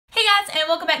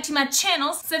welcome back to my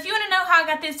channel. So if you want to know how I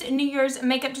got this New Year's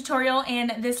makeup tutorial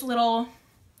and this little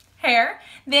hair,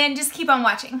 then just keep on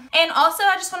watching. And also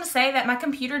I just want to say that my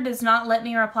computer does not let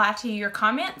me reply to your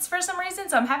comments for some reason,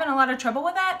 so I'm having a lot of trouble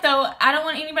with that. So I don't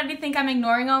want anybody to think I'm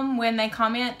ignoring them when they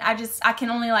comment. I can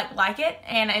only like it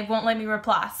and it won't let me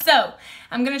reply. So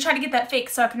I'm gonna try to get that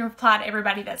fixed so I can reply to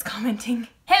everybody that's commenting.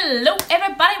 Hello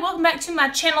everybody, welcome back to my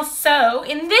channel. So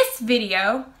in this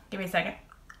video, give me a second.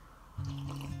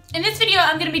 In this video,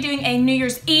 I'm going to be doing a New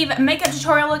Year's Eve makeup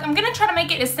tutorial look. I'm going to try to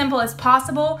make it as simple as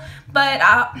possible, but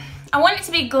I want it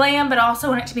to be glam, but I also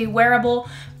want it to be wearable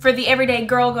for the everyday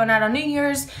girl going out on New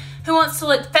Year's who wants to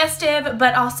look festive,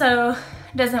 but also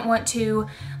doesn't want to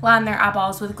line their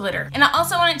eyeballs with glitter. And I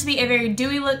also want it to be a very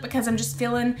dewy look because I'm just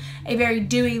feeling a very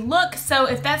dewy look. So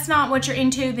if that's not what you're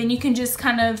into, then you can just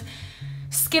kind of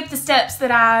skip the steps that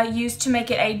I use to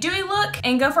make it a dewy look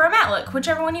and go for a matte look,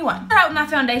 whichever one you want. Start out with my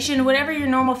foundation, whatever your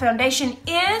normal foundation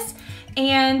is,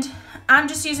 and I'm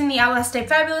just using the Eyelash Stay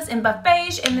Fabulous in Buff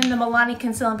Beige and then the Milani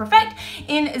Conceal and Perfect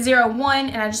in 01,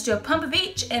 and I just do a pump of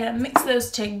each and I mix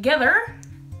those together.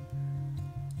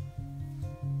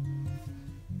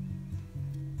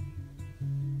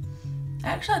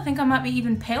 Actually, I think I might be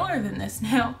even paler than this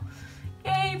now.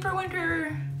 Yay for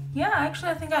winter. Yeah, actually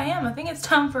I think I am. I think it's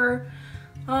time for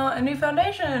a new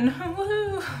foundation.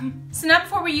 Woohoo! So now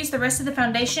before we use the rest of the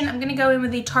foundation, I'm going to go in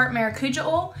with the Tarte Maracuja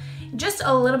oil. Just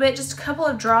a little bit, just a couple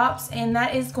of drops, and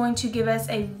that is going to give us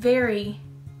a very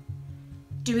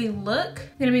dewy look.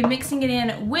 I'm going to be mixing it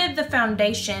in with the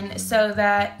foundation so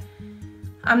that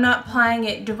I'm not applying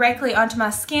it directly onto my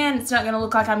skin. It's not going to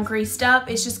look like I'm greased up.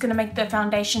 It's just going to make the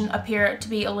foundation appear to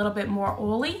be a little bit more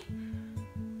oily.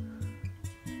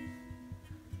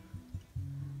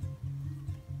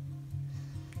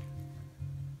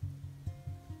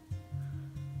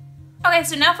 Okay,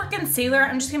 so now for concealer,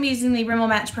 I'm just going to be using the Rimmel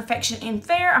Match Perfection in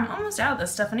Fair. I'm almost out of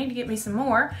this stuff. I need to get me some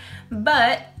more.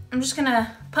 But I'm just going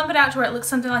to pump it out to where it looks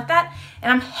something like that.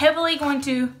 And I'm heavily going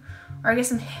to, or I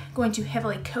guess I'm going to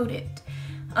heavily coat it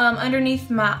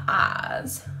underneath my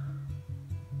eyes.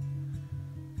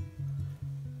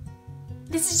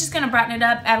 This is just going to brighten it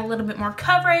up, add a little bit more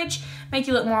coverage, make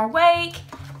you look more awake,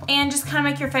 and just kind of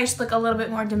make your face look a little bit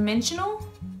more dimensional.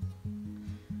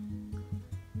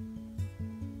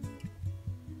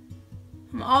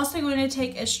 I'm also going to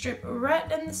take a strip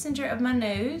right in the center of my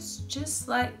nose, just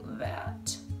like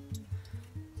that.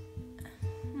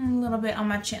 And a little bit on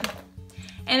my chin.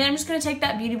 And then I'm just going to take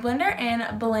that beauty blender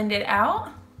and blend it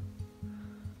out.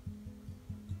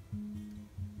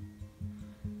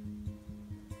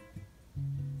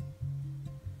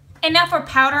 And now for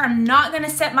powder, I'm not going to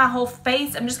set my whole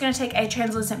face. I'm just going to take a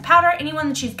translucent powder, anyone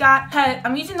that you've got.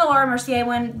 I'm using the Laura Mercier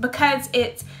one because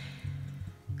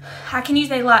I can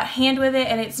use a light hand with it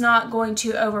and it's not going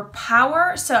to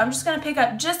overpower. So I'm just going to pick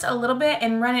up just a little bit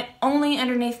and run it only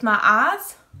underneath my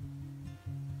eyes,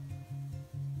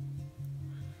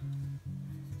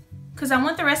 because I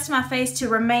want the rest of my face to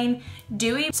remain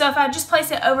dewy. So if I just place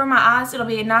it over my eyes, it'll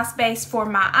be a nice base for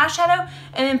my eyeshadow,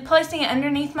 and then placing it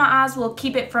underneath my eyes will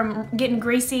keep it from getting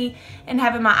greasy and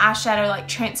having my eyeshadow like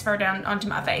transfer down onto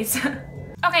my face.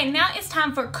 Okay, now it's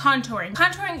time for contouring.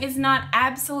 Contouring is not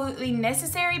absolutely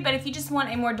necessary, but if you just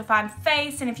want a more defined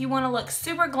face and if you want to look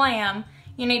super glam,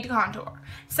 you need to contour.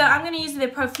 So I'm going to use the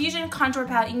Profusion Contour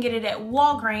Palette. You can get it at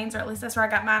Walgreens, or at least that's where I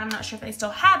got mine. I'm not sure if they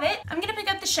still have it. I'm going to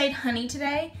pick up the shade Honey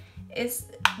today. It's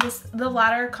the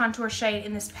lighter contour shade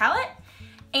in this palette.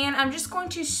 And I'm just going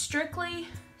to strictly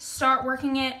start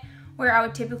working it where I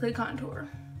would typically contour.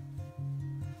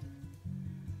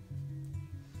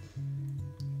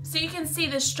 So you can see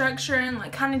the structure and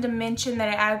like kind of dimension that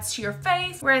it adds to your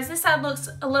face. Whereas this side looks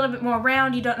a little bit more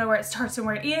round. You don't know where it starts and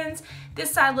where it ends.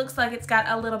 This side looks like it's got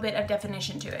a little bit of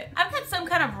definition to it. I've got some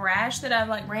kind of rash that I've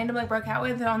like randomly broke out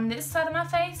with on this side of my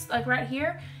face, like right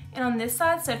here, and on this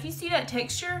side. So if you see that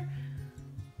texture,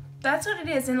 that's what it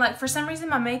is. And like for some reason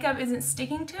my makeup isn't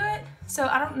sticking to it. So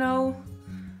I don't know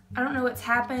what's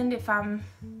happened. If I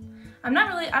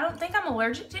don't think I'm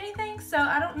allergic to anything. So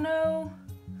I don't know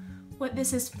what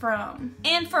this is from.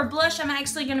 And for blush, I'm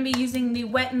actually going to be using the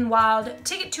Wet n Wild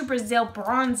Ticket to Brazil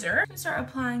bronzer. I'm going to start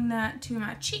applying that to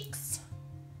my cheeks.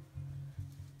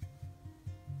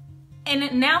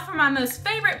 And now for my most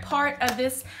favorite part of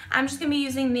this, I'm just going to be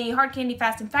using the Hard Candy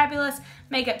Fast and Fabulous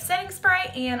Makeup Setting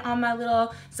Spray, and on my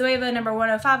little Zoeva number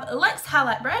 105 Luxe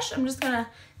highlight brush, I'm just going to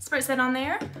spritz that on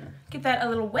there, get that a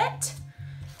little wet.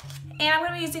 And I'm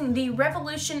going to be using the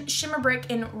Revolution Shimmer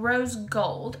Brick in Rose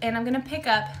Gold. And I'm going to pick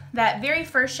up that very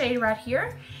first shade right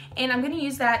here. And I'm going to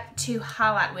use that to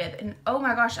highlight with. And oh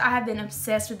my gosh, I have been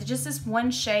obsessed with just this one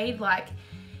shade. Like,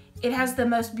 it has the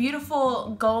most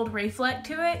beautiful gold reflect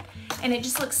to it, and it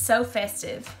just looks so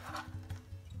festive.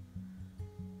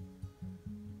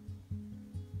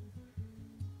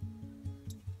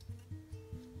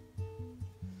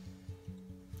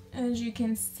 As you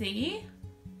can see,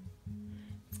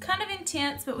 it's kind of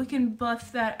intense, but we can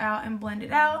buff that out and blend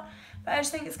it out. But I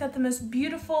just think it's got the most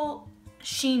beautiful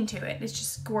sheen to it. It's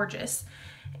just gorgeous.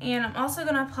 And I'm also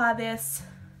going to apply this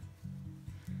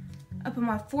up on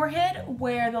my forehead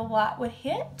where the light would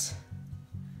hit,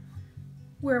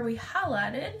 where we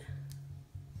highlighted,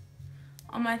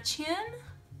 on my chin,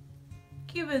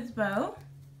 Cupid's bow,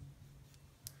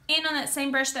 and on that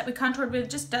same brush that we contoured with,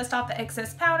 just dust off the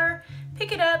excess powder,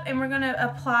 pick it up, and we're going to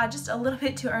apply just a little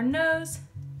bit to our nose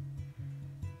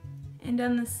and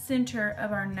down the center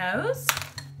of our nose.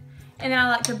 And then I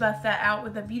like to buff that out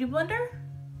with a beauty blender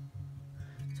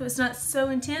so it's not so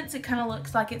intense. It kind of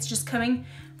looks like it's just coming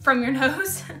from your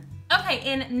nose. Okay,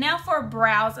 and now for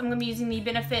brows, I'm going to be using the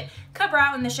Benefit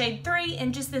Co-Brow in the shade 3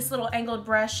 and just this little angled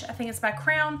brush. I think it's by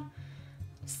Crown.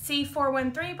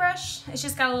 C413 brush. It's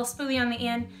just got a little spoolie on the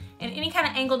end, and any kind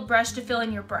of angled brush to fill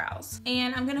in your brows.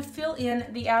 And I'm going to fill in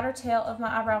the outer tail of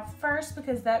my eyebrow first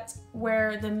because that's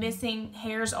where the missing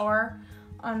hairs are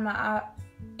on my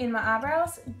in my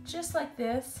eyebrows, just like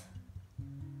this,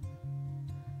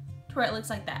 to where it looks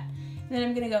like that. And then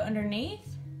I'm going to go underneath,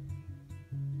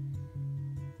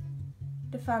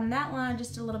 define that line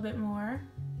just a little bit more,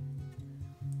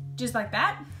 just like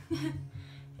that.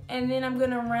 And then I'm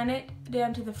going to run it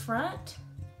down to the front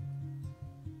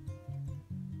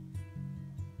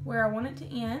where I want it to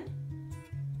end.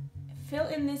 Fill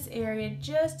in this area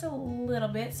just a little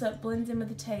bit so it blends in with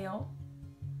the tail.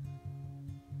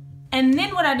 And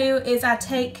then what I do is I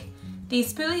take the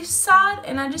spoolie side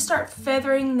and I just start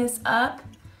feathering this up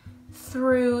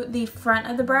through the front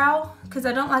of the brow because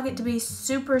I don't like it to be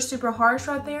super harsh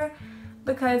right there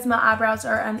because my eyebrows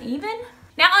are uneven.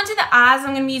 Now onto the eyes,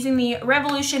 I'm going to be using the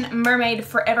Revolution Mermaid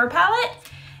Forever palette.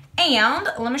 And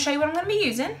let me show you what I'm going to be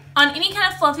using. On any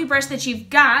kind of fluffy brush that you've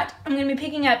got, I'm going to be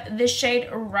picking up this shade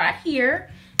right here,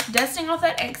 dusting off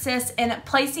that excess and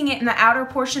placing it in the outer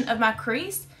portion of my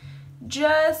crease,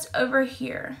 just over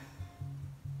here.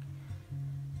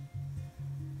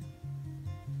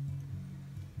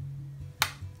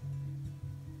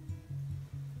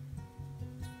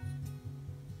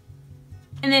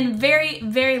 And then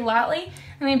very lightly,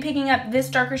 I'm going to be picking up this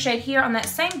darker shade here on that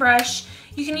same brush.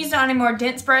 You can use it on a more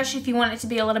dense brush if you want it to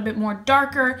be a little bit more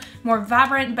darker, more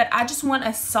vibrant, but I just want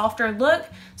a softer look.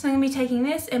 So I'm going to be taking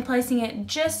this and placing it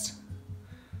just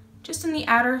in the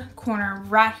outer corner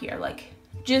right here, like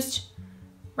just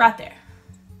right there.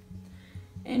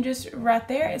 And just right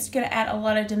there, it's going to add a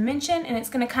lot of dimension and it's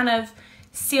going to kind of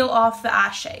seal off the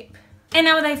eye shape. And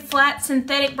now with a flat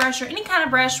synthetic brush or any kind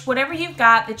of brush, whatever you've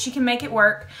got that you can make it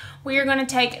work, we are going to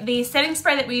take the setting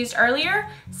spray that we used earlier,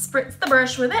 spritz the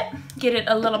brush with it, get it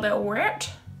a little bit wet.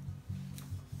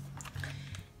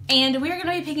 And we are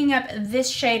going to be picking up this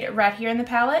shade right here in the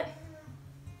palette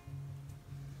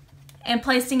and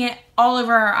placing it all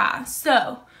over our eye.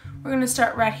 So we're going to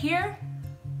start right here.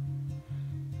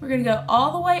 We're going to go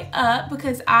all the way up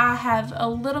because I have a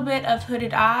little bit of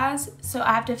hooded eyes, so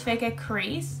I have to fake a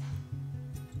crease.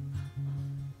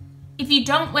 If you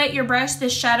don't wet your brush,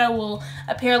 this shadow will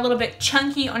appear a little bit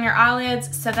chunky on your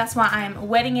eyelids, so that's why I am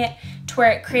wetting it to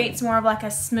where it creates more of like a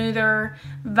smoother,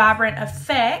 vibrant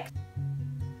effect.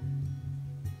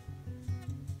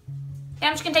 And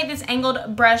I'm just going to take this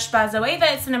angled brush by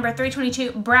Zoeva. It's the number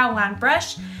 322 Brow Line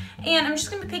Brush. And I'm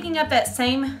just going to be picking up that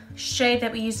same shade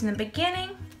that we used in the beginning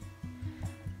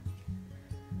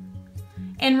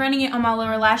and running it on my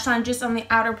lower lash line, just on the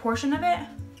outer portion of it.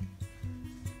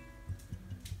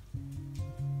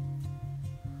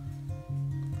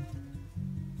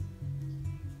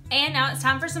 And now it's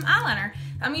time for some eyeliner.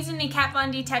 I'm using the Kat Von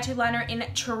D Tattoo Liner in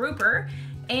Trooper,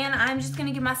 and I'm just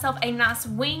gonna give myself a nice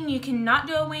wing. You cannot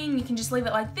do a wing, you can just leave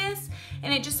it like this,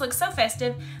 and it just looks so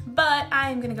festive, but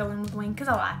I am gonna go in with a wing because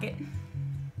I like it.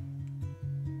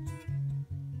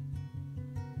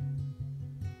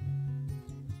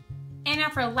 And now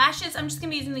for lashes, I'm just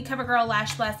gonna be using the CoverGirl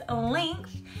Lash Blast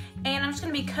Length. And I'm just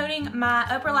going to be coating my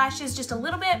upper lashes just a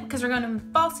little bit because we're going to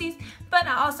with falsies, but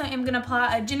I also am going to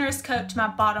apply a generous coat to my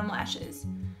bottom lashes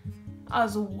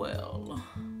as well.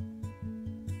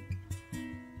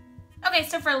 Okay,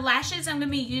 so for lashes, I'm going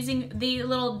to be using the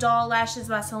little doll lashes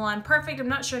by Salon Perfect. I'm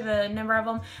not sure the number of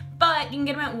them, but you can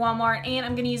get them at Walmart, and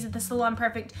I'm going to use the Salon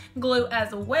Perfect glue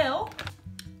as well.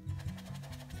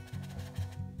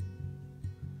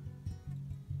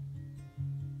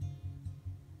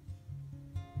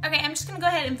 Okay, I'm just gonna go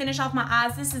ahead and finish off my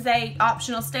eyes. This is a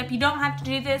optional step. You don't have to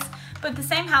do this, but the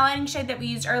same highlighting shade that we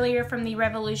used earlier from the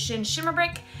Revolution Shimmer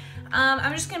Brick,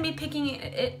 I'm just gonna be picking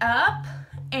it up,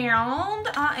 and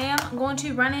I am going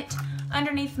to run it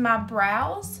underneath my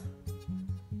brows.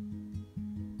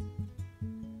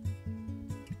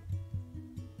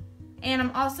 And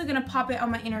I'm also gonna pop it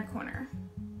on my inner corner.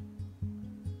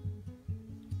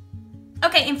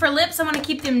 Okay, and for lips, I want to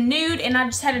keep them nude, and I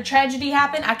just had a tragedy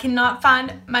happen. I cannot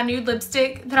find my nude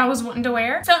lipstick that I was wanting to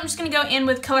wear. So I'm just going to go in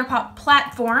with ColourPop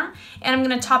Platform, and I'm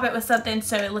going to top it with something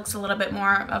so it looks a little bit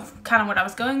more of kind of what I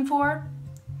was going for.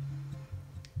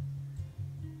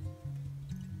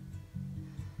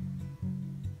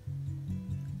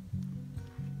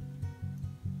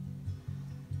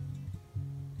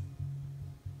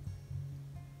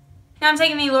 Now I'm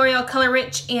taking the L'Oreal Color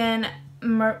Rich in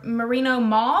Merino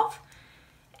Mauve.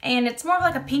 And it's more of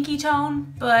like a pinky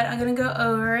tone, but I'm gonna go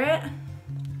over it.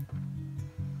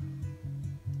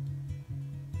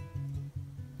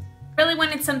 Really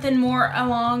wanted something more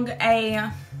along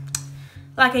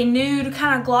like a nude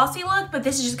kind of glossy look, but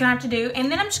this is just gonna have to do.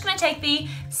 And then I'm just gonna take the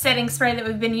setting spray that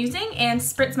we've been using and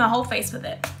spritz my whole face with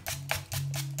it.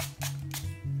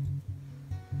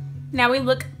 Now we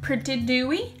look pretty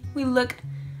dewy, we look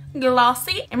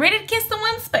glossy, and ready to kiss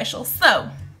someone special. So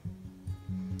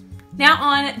now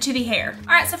on to the hair.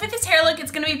 All right, so for this hair look,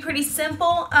 it's gonna be pretty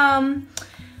simple.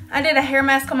 I did a hair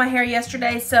mask on my hair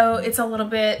yesterday, so it's a little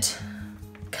bit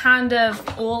kind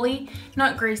of oily,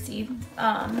 not greasy,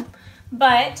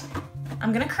 but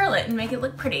I'm gonna curl it and make it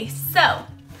look pretty. So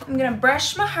I'm gonna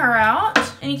brush my hair out,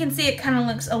 and you can see it kind of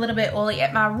looks a little bit oily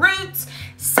at my roots.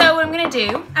 So what I'm gonna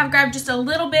do, I've grabbed just a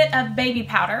little bit of baby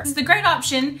powder. This is a great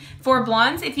option for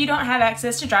blondes if you don't have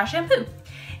access to dry shampoo.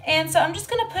 And so I'm just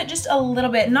gonna put just a little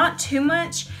bit, not too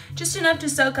much, just enough to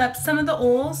soak up some of the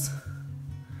oils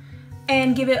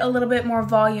and give it a little bit more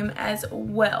volume as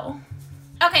well.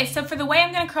 Okay, so for the way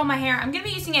I'm gonna curl my hair, I'm gonna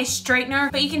be using a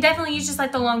straightener, but you can definitely use just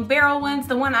like the long barrel ones.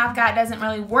 The one I've got doesn't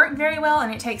really work very well,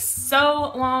 and it takes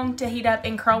so long to heat up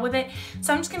and curl with it.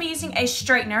 So I'm just gonna be using a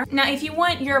straightener. Now, if you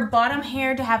want your bottom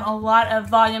hair to have a lot of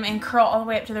volume and curl all the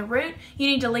way up to the root, you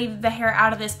need to leave the hair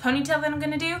out of this ponytail that I'm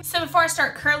gonna do. So before I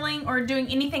start curling or doing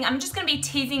anything, I'm just gonna be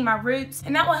teasing my roots,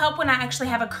 and that will help when I actually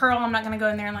have a curl. I'm not gonna go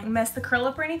in there and like mess the curl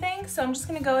up or anything. So I'm just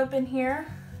gonna go up in here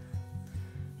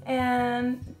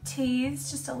and tease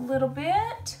just a little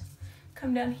bit.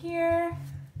 Come down here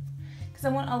because I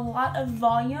want a lot of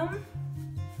volume.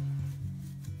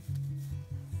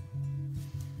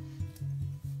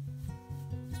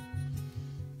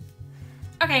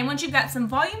 Okay, once you've got some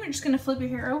volume, you're just gonna flip your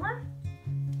hair over.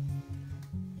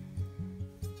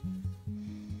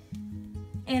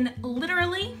 And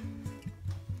literally,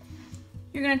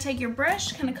 you're gonna take your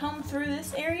brush, kind of comb through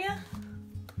this area.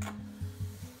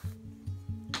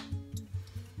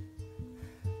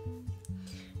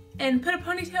 And put a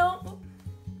ponytail,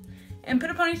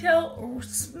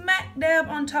 smack dab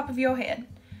on top of your head.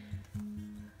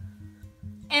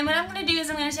 And what I'm gonna do is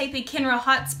I'm gonna take the Kenra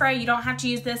Hot Spray. You don't have to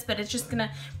use this, but it's just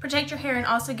gonna protect your hair and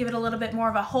also give it a little bit more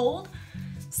of a hold.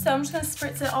 So I'm just gonna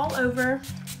spritz it all over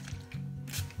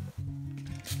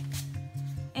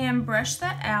and brush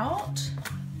that out.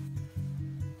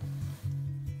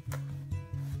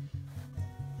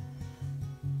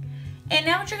 And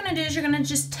now what you're gonna do is you're gonna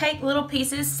just take little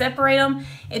pieces, separate them.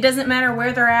 It doesn't matter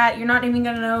where they're at. You're not even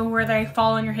gonna know where they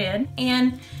fall on your head.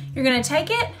 And you're gonna take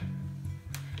it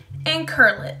and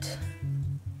curl it.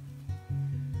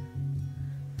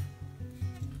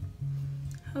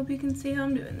 Hope you can see how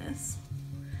I'm doing this.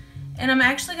 And I'm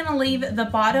actually gonna leave the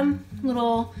bottom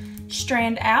little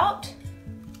strand out.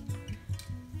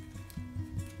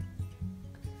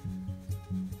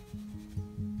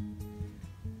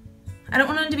 I don't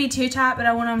want them to be too tight, but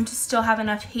I want them to still have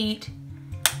enough heat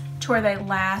to where they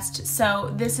last.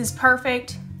 So this is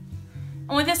perfect.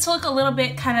 I want this to look a little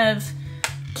bit kind of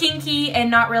kinky and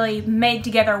not really made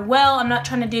together well. I'm not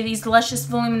trying to do these luscious,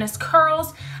 voluminous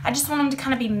curls. I just want them to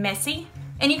kind of be messy.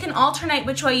 And you can alternate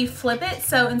which way you flip it.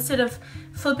 So instead of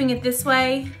flipping it this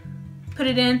way, put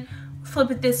it in,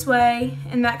 flip it this way,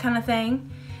 and that kind of thing.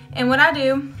 And what I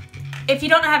do, if you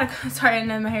don't know how to, sorry, I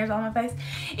know my hair's on my face.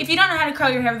 If you don't know how to curl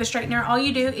your hair with a straightener, all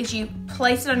you do is you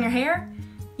place it on your hair,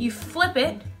 you flip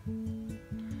it,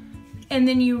 and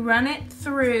then you run it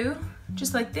through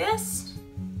just like this.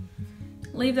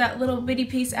 Leave that little bitty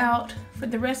piece out for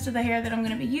the rest of the hair that I'm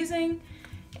gonna be using.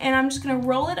 And I'm just gonna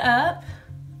roll it up,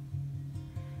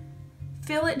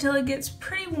 fill it till it gets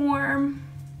pretty warm,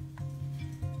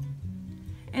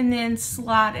 and then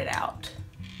slide it out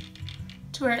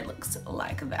to where it looks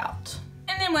like that.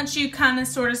 And then once you kind of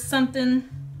sort of something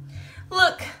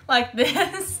look like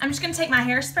this. I'm just gonna take my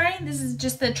hairspray. This is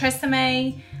just the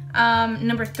Tresemme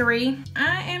number 3.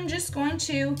 I am just going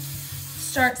to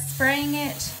start spraying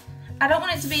it. I don't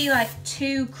want it to be like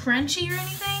too crunchy or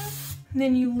anything. And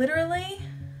then you literally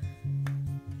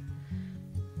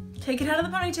take it out of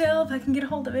the ponytail if I can get a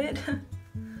hold of it.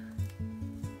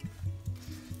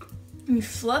 And you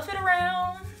fluff it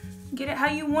around, get it how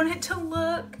you want it to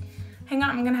look. Hang on,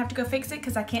 I'm gonna have to go fix it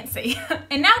because I can't see.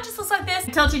 And now it just looks like this.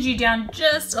 I tilted you down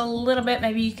just a little bit.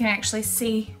 Maybe you can actually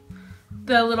see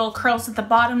the little curls at the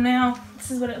bottom now.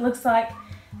 This is what it looks like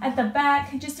at the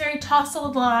back. Just very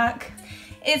tousled like.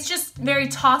 It's just very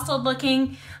tousled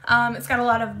looking. It's got a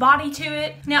lot of body to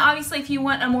it. Now, obviously, if you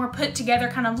want a more put together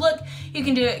kind of look, you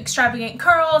can do extravagant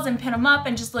curls and pin them up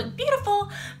and just look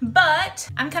beautiful. But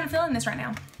I'm kind of feeling this right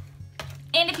now.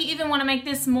 And if you even want to make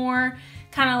this more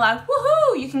kind of like,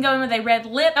 woohoo, you can go in with a red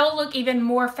lip. That will look even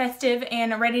more festive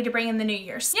and ready to bring in the New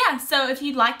Year's. Yeah, so if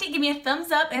you liked it, give me a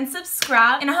thumbs up and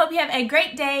subscribe. And I hope you have a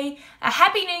great day, a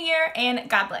happy New Year, and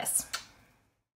God bless.